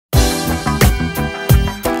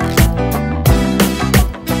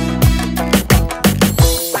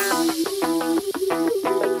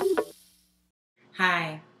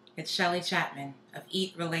It's Shelly Chapman of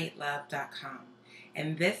EatRelateLove.com,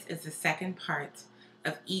 and this is the second part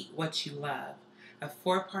of Eat What You Love, a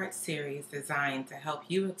 4-part series designed to help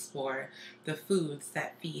you explore the foods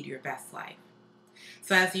that feed your best life.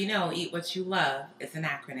 So as you know, Eat What You Love is an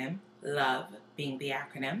acronym, love being the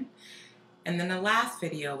acronym. And then the last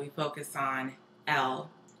video we focused on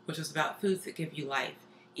L, which was about foods that give you life.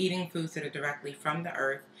 Eating foods that are directly from the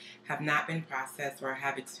earth, have not been processed or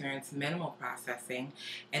have experienced minimal processing,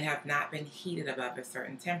 and have not been heated above a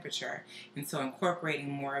certain temperature. And so incorporating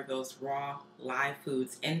more of those raw, live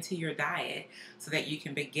foods into your diet so that you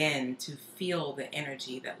can begin to feel the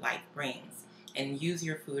energy that life brings and use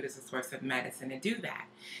your food as a source of medicine to do that.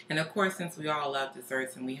 And of course, since we all love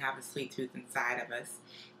desserts and we have a sweet tooth inside of us,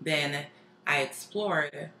 then I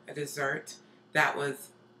explored a dessert that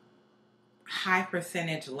was high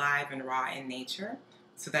percentage live and raw in nature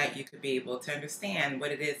so that you could be able to understand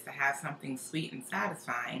what it is to have something sweet and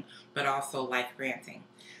satisfying but also life-granting.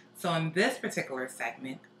 So in this particular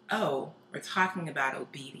segment, we're talking about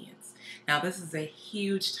obedience. Now this is a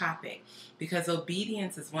huge topic because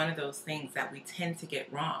obedience is one of those things that we tend to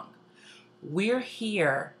get wrong. We're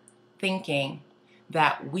here thinking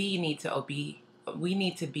that we need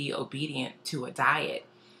to be obedient to a diet.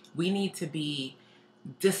 We need to be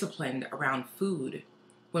disciplined around food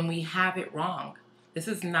when we have it wrong. This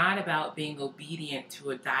is not about being obedient to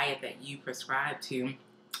a diet that you prescribe to,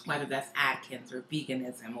 whether that's Atkins or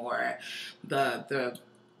veganism or the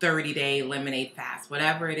 30-day lemonade fast,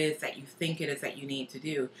 whatever it is that you think it is that you need to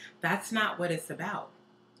do. That's not what it's about.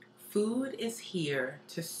 Food is here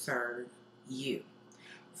to serve you.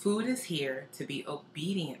 Food is here to be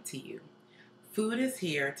obedient to you. Food is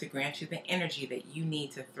here to grant you the energy that you need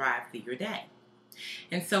to thrive through your day.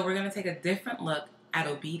 And so we're going to take a different look at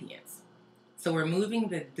obedience. So we're moving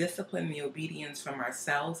the discipline, the obedience from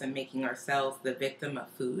ourselves and making ourselves the victim of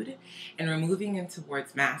food. And we're moving in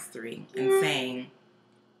towards mastery and saying,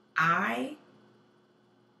 I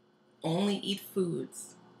only eat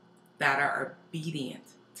foods that are obedient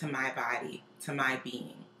to my body, to my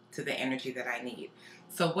being, to the energy that I need.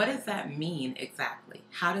 So what does that mean exactly?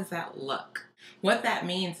 How does that look? What that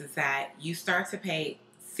means is that you start to pay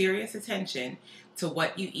serious attention to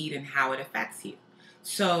what you eat and how it affects you.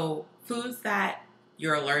 So foods that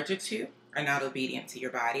you're allergic to are not obedient to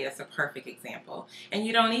your body. That's a perfect example. And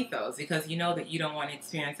you don't eat those because you know that you don't want to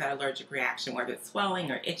experience that allergic reaction, whether it's swelling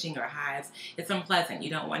or itching or hives. It's unpleasant.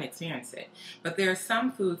 You don't want to experience it. But there are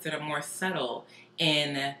some foods that are more subtle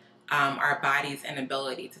in our body's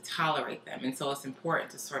inability to tolerate them. And so it's important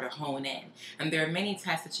to sort of hone in. And there are many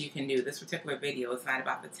tests that you can do. This particular video is not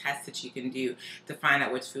about the tests that you can do to find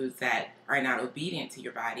out which foods that are not obedient to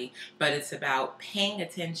your body, but it's about paying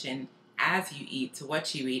attention as you eat to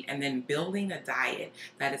what you eat and then building a diet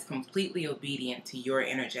that is completely obedient to your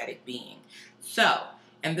energetic being. So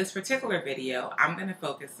in this particular video, I'm going to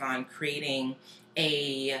focus on creating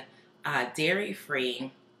a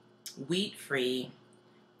dairy-free, wheat-free,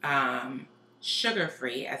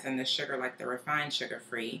 sugar-free, as in the sugar like the refined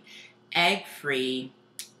sugar-free, egg-free,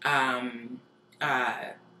 animal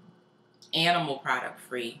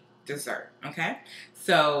product-free dessert, okay?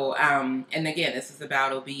 So, and again, this is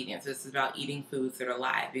about obedience. This is about eating foods that are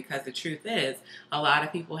live because the truth is a lot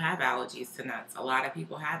of people have allergies to nuts. A lot of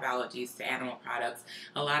people have allergies to animal products.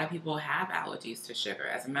 A lot of people have allergies to sugar.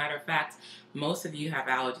 As a matter of fact, most of you have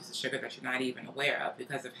allergies to sugar that you're not even aware of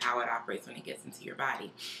because of how it operates when it gets into your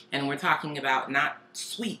body. And we're talking about not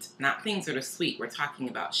sweet, not things that are sweet. We're talking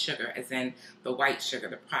about sugar, as in the white sugar,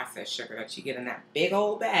 the processed sugar that you get in that big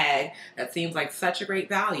old bag that seems like such a great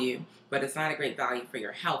value, but it's not a great value for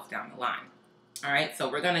your health down the line. All right, so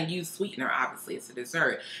we're going to use sweetener, obviously, it's a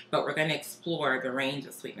dessert, but we're going to explore the range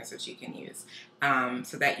of sweeteners that you can use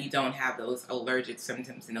so that you don't have those allergic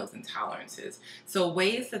symptoms and those intolerances. So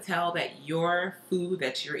ways to tell that your food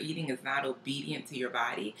that you're eating is not obedient to your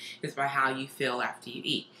body is by how you feel after you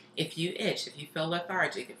eat. If you itch, if you feel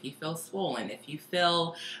lethargic, if you feel swollen, if you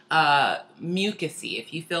feel mucusy,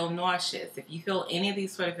 if you feel nauseous, if you feel any of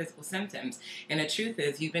these sort of physical symptoms, and the truth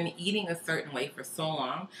is you've been eating a certain way for so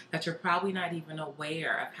long that you're probably not even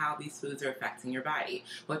aware of how these foods are affecting your body,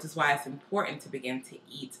 which is why it's important to begin to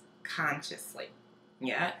eat consciously.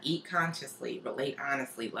 Yeah, eat consciously, relate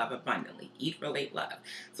honestly, love abundantly. Eat, relate, love.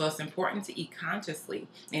 So it's important to eat consciously.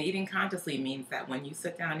 And eating consciously means that when you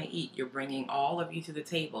sit down to eat, you're bringing all of you to the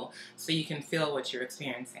table so you can feel what you're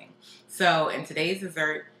experiencing. So in today's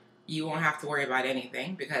dessert, you won't have to worry about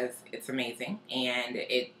anything because it's amazing. And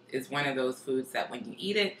it is one of those foods that when you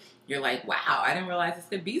eat it, you're like, wow, I didn't realize this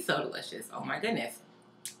could be so delicious. Oh my goodness.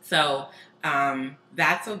 So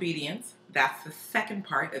that's obedience. That's the second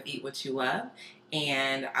part of Eat What You Love.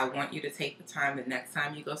 And I want you to take the time the next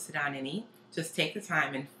time you go sit down and eat, just take the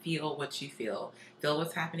time and feel what you feel. Feel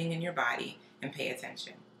what's happening in your body and pay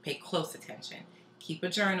attention. Pay close attention. Keep a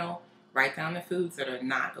journal. Write down the foods that are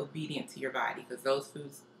not obedient to your body, because those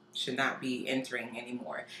foods should not be entering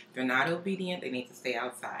anymore. If they're not obedient, they need to stay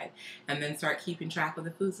outside. And then start keeping track of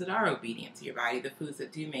the foods that are obedient to your body, the foods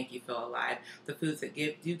that do make you feel alive, the foods that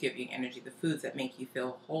do give you energy, the foods that make you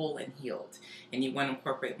feel whole and healed. And you want to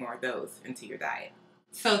incorporate more of those into your diet.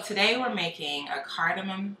 So today we're making a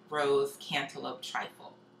cardamom rose cantaloupe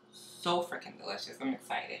trifle. So freaking delicious. I'm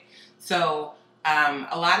excited. So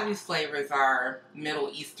a lot of these flavors are Middle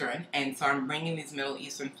Eastern, and so I'm bringing these Middle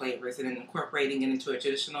Eastern flavors and then incorporating it into a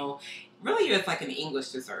traditional, really it's like an English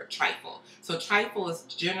dessert, trifle. So trifle is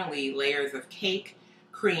generally layers of cake,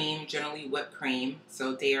 cream, generally whipped cream,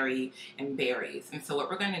 so dairy and berries. And so what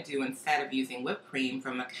we're going to do, instead of using whipped cream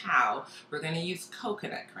from a cow, we're going to use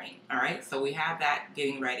coconut cream. All right, so we have that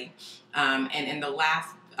getting ready. And in the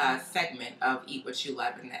last segment of Eat What You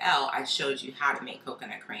Love in the L, I showed you how to make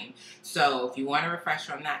coconut cream. So if you want a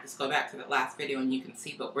refresher on that, just go back to the last video and you can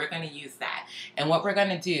see, but we're going to use that. And what we're going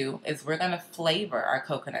to do is we're going to flavor our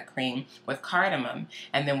coconut cream with cardamom,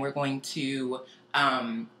 and then we're going to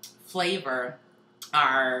flavor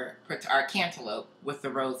our cantaloupe with the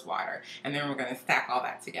rose water, and then we're going to stack all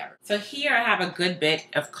that together. So here I have a good bit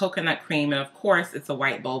of coconut cream, and of course it's a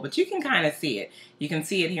white bowl, but you can kind of see it. You can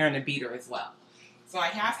see it here in the beater as well. So I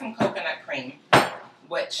have some coconut cream,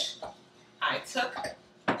 which I took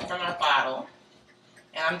from a bottle,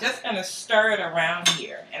 and I'm just going to stir it around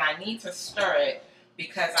here. And I need to stir it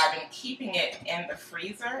because I've been keeping it in the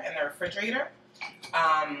freezer, in the refrigerator,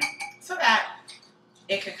 so that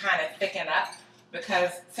it could kind of thicken up,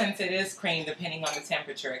 because since it is cream, depending on the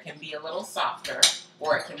temperature, it can be a little softer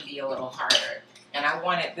or it can be a little harder. And I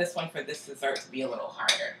wanted this one for this dessert to be a little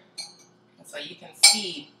harder. And so you can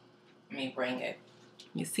see, let me bring it.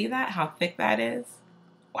 You see that? How thick that is?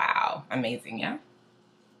 Wow, amazing, yeah?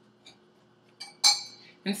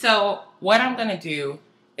 And so what I'm going to do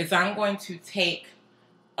is I'm going to take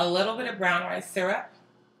a little bit of brown rice syrup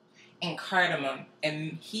and cardamom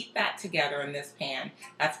and heat that together in this pan.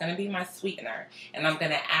 That's going to be my sweetener. And I'm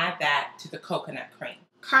going to add that to the coconut cream.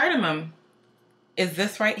 Cardamom is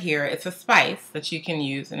this right here. It's a spice that you can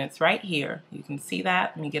use, and it's right here. You can see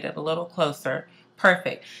that. Let me get it a little closer.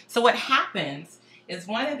 Perfect. So what happens is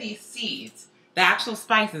one of these seeds, the actual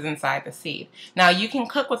spice is inside the seed. Now you can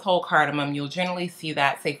cook with whole cardamom. You'll generally see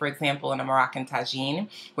that, say for example, in a Moroccan tagine,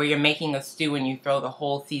 where you're making a stew and you throw the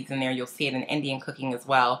whole seeds in there. You'll see it in Indian cooking as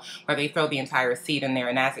well, where they throw the entire seed in there,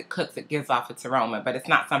 and as it cooks, it gives off its aroma, but it's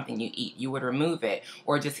not something you eat. You would remove it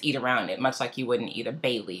or just eat around it, much like you wouldn't eat a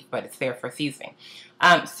bay leaf, but it's there for seasoning.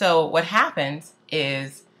 So what happens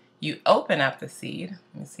is you open up the seed.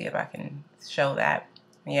 Let me see if I can show that.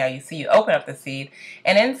 Yeah, you see, you open up the seed,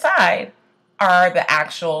 and inside are the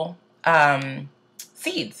actual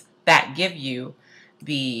seeds that give you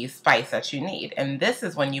the spice that you need. And this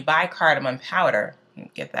is when you buy cardamom powder.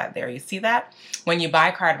 Get that there. You see that? When you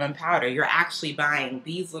buy cardamom powder, you're actually buying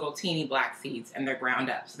these little teeny black seeds, and they're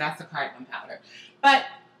ground up. So that's the cardamom powder. But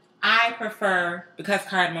I prefer, because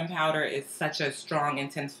cardamom powder is such a strong,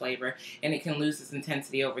 intense flavor, and it can lose its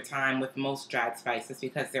intensity over time with most dried spices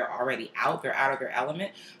because they're already out, they're out of their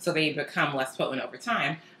element, so they become less potent over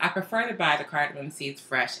time. I prefer to buy the cardamom seeds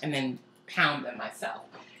fresh and then pound them myself.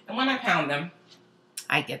 And when I pound them,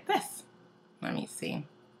 I get this. Let me see.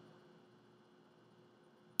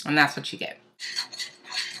 And that's what you get.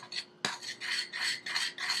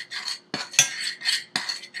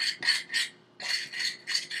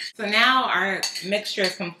 So now our mixture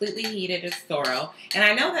is completely heated, it's thorough. And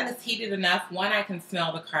I know that it's heated enough. One, I can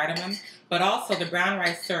smell the cardamom, but also the brown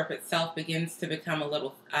rice syrup itself begins to become a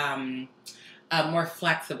little more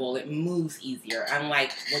flexible. It moves easier.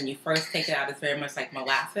 Unlike when you first take it out, it's very much like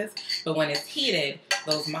molasses. But when it's heated,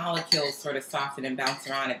 those molecules sort of soften and bounce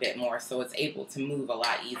around a bit more, so it's able to move a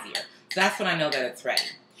lot easier. So that's when I know that it's ready.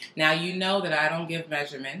 Now, you know that I don't give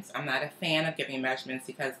measurements. I'm not a fan of giving measurements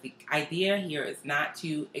because the idea here is not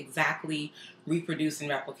to exactly reproduce and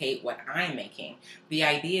replicate what I'm making. The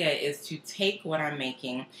idea is to take what I'm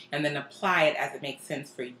making and then apply it as it makes sense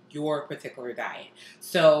for your particular diet.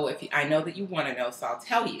 So I know that you want to know, so I'll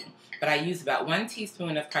tell you. But I use about 1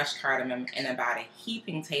 teaspoon of crushed cardamom and about a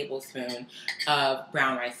heaping tablespoon of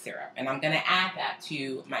brown rice syrup. And I'm going to add that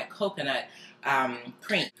to my coconut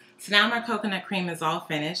cream. So now my coconut cream is all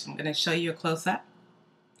finished. I'm going to show you a close-up.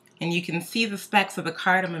 And you can see the specks of the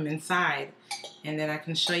cardamom inside. And then I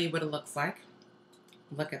can show you what it looks like.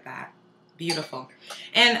 Look at that. Beautiful.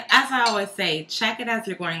 And as I always say, check it as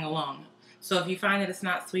you're going along. So if you find that it's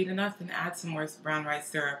not sweet enough, then add some more brown rice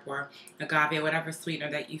syrup or agave, whatever sweetener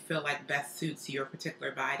that you feel like best suits your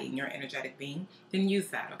particular body and your energetic being, then use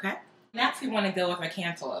that, okay? Next, we want to deal with our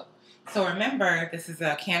cantaloupe. So remember, this is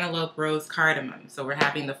a cantaloupe rose cardamom. So we're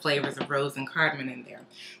having the flavors of rose and cardamom in there.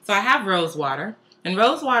 So I have rose water. And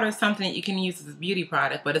rose water is something that you can use as a beauty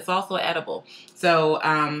product, but it's also edible. So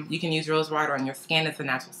you can use rose water on your skin. It's a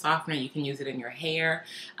natural softener. You can use it in your hair.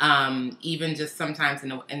 Even just sometimes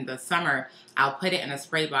in the summer, I'll put it in a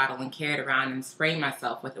spray bottle and carry it around and spray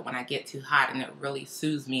myself with it when I get too hot, and it really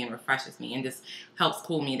soothes me and refreshes me and just helps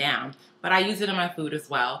cool me down. But I use it in my food as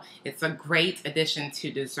well. It's a great addition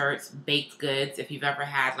to desserts, baked goods. If you've ever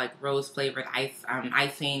had like rose flavored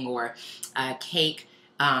icing or cake,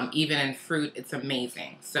 even in fruit, it's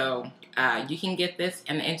amazing. So you can get this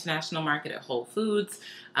in the international market at Whole Foods,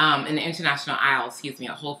 in the international aisle, excuse me,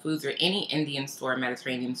 at Whole Foods or any Indian store,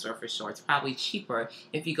 Mediterranean store for sure. It's probably cheaper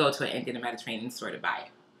if you go to an Indian or Mediterranean store to buy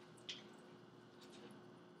it.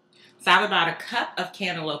 So I have about a cup of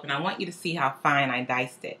cantaloupe, and I want you to see how fine I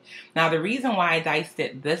diced it. Now, the reason why I diced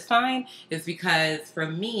it this fine is because, for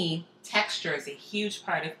me, texture is a huge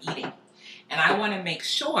part of eating. And I want to make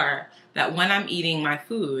sure that when I'm eating my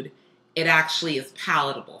food, it actually is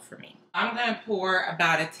palatable for me. I'm going to pour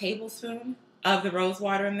about a tablespoon of the rose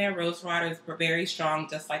water in there. Rose water is very strong,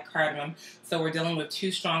 just like cardamom. So we're dealing with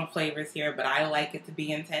two strong flavors here, but I like it to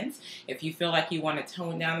be intense. If you feel like you want to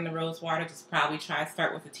tone down in the rose water, just probably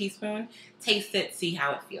start with a teaspoon. Taste it, see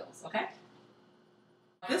how it feels, okay?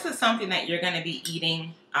 This is something that you're going to be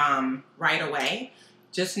eating right away.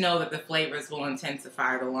 Just know that the flavors will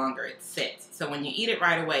intensify the longer it sits. So when you eat it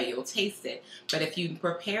right away, you'll taste it. But if you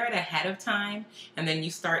prepare it ahead of time and then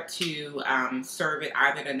you start to serve it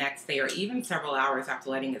either the next day or even several hours after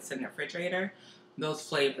letting it sit in the refrigerator, those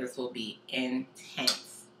flavors will be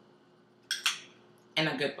intense in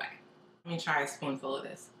a good way. Let me try a spoonful of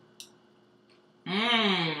this.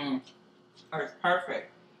 Oh, it's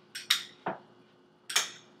perfect.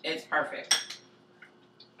 It's perfect.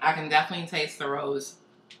 I can definitely taste the rose.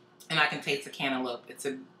 And I can taste the cantaloupe. It's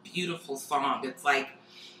a beautiful song. It's like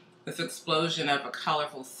this explosion of a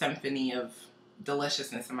colorful symphony of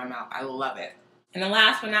deliciousness in my mouth. I love it. And the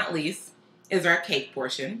last but not least is our cake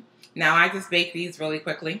portion. Now, I just bake these really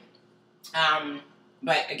quickly.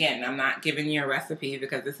 But again, I'm not giving you a recipe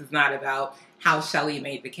because this is not about how Shelly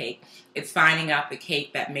made the cake. It's finding out the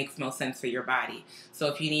cake that makes most sense for your body. So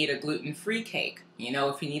if you need a gluten-free cake, you know,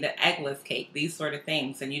 if you need an eggless cake, these sort of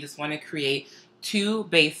things, and you just want to create two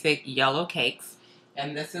basic yellow cakes,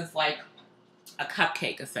 and this is like a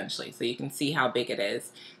cupcake essentially, so you can see how big it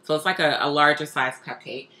is. So it's like a larger size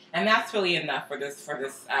cupcake, and that's really enough for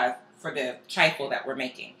the trifle that we're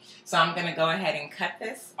making. So I'm going to go ahead and cut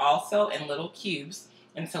this also in little cubes,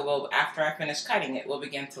 and so after I finish cutting it, we'll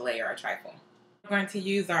begin to layer our trifle. We're going to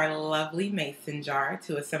use our lovely mason jar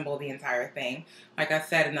to assemble the entire thing. Like I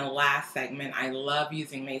said in the last segment, I love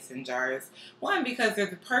using mason jars. One, because they're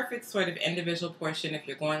the perfect sort of individual portion if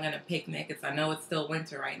you're going on a picnic. I know it's still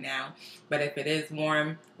winter right now, but if it is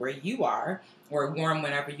warm where you are, or warm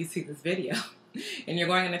whenever you see this video, and you're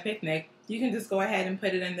going on a picnic, you can just go ahead and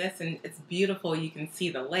put it in this, and it's beautiful. You can see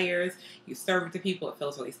the layers. You serve it to people. It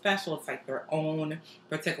feels really special. It's like their own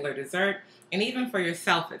particular dessert. And even for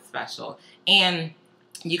yourself, it's special. And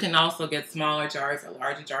you can also get smaller jars or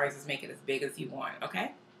larger jars. Just make it as big as you want,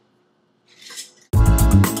 okay?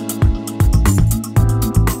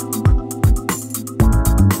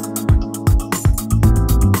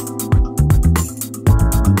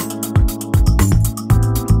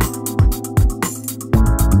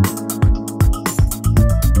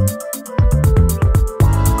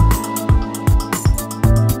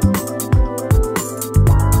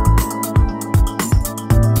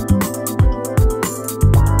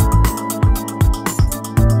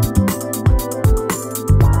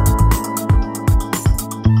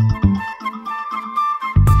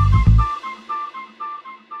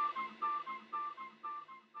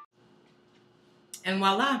 And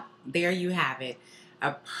voila, there you have it.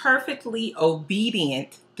 A perfectly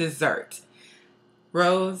obedient dessert.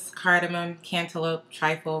 Rose, cardamom, cantaloupe,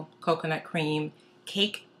 trifle, coconut cream,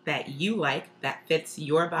 cake that you like, that fits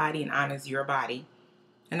your body and honors your body.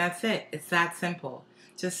 And that's it. It's that simple.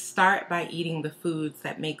 Just start by eating the foods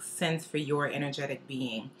that make sense for your energetic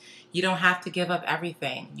being. You don't have to give up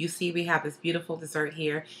everything. You see, we have this beautiful dessert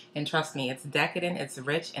here, and trust me, it's decadent, it's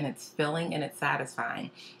rich, and it's filling, and it's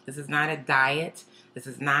satisfying. This is not a diet. This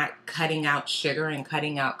is not cutting out sugar and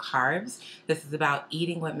cutting out carbs. This is about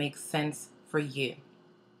eating what makes sense for you.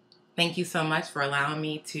 Thank you so much for allowing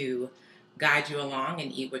me to guide you along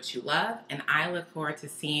and eat what you love. And I look forward to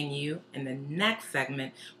seeing you in the next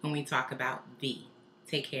segment when we talk about V.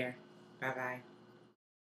 Take care. Bye-bye.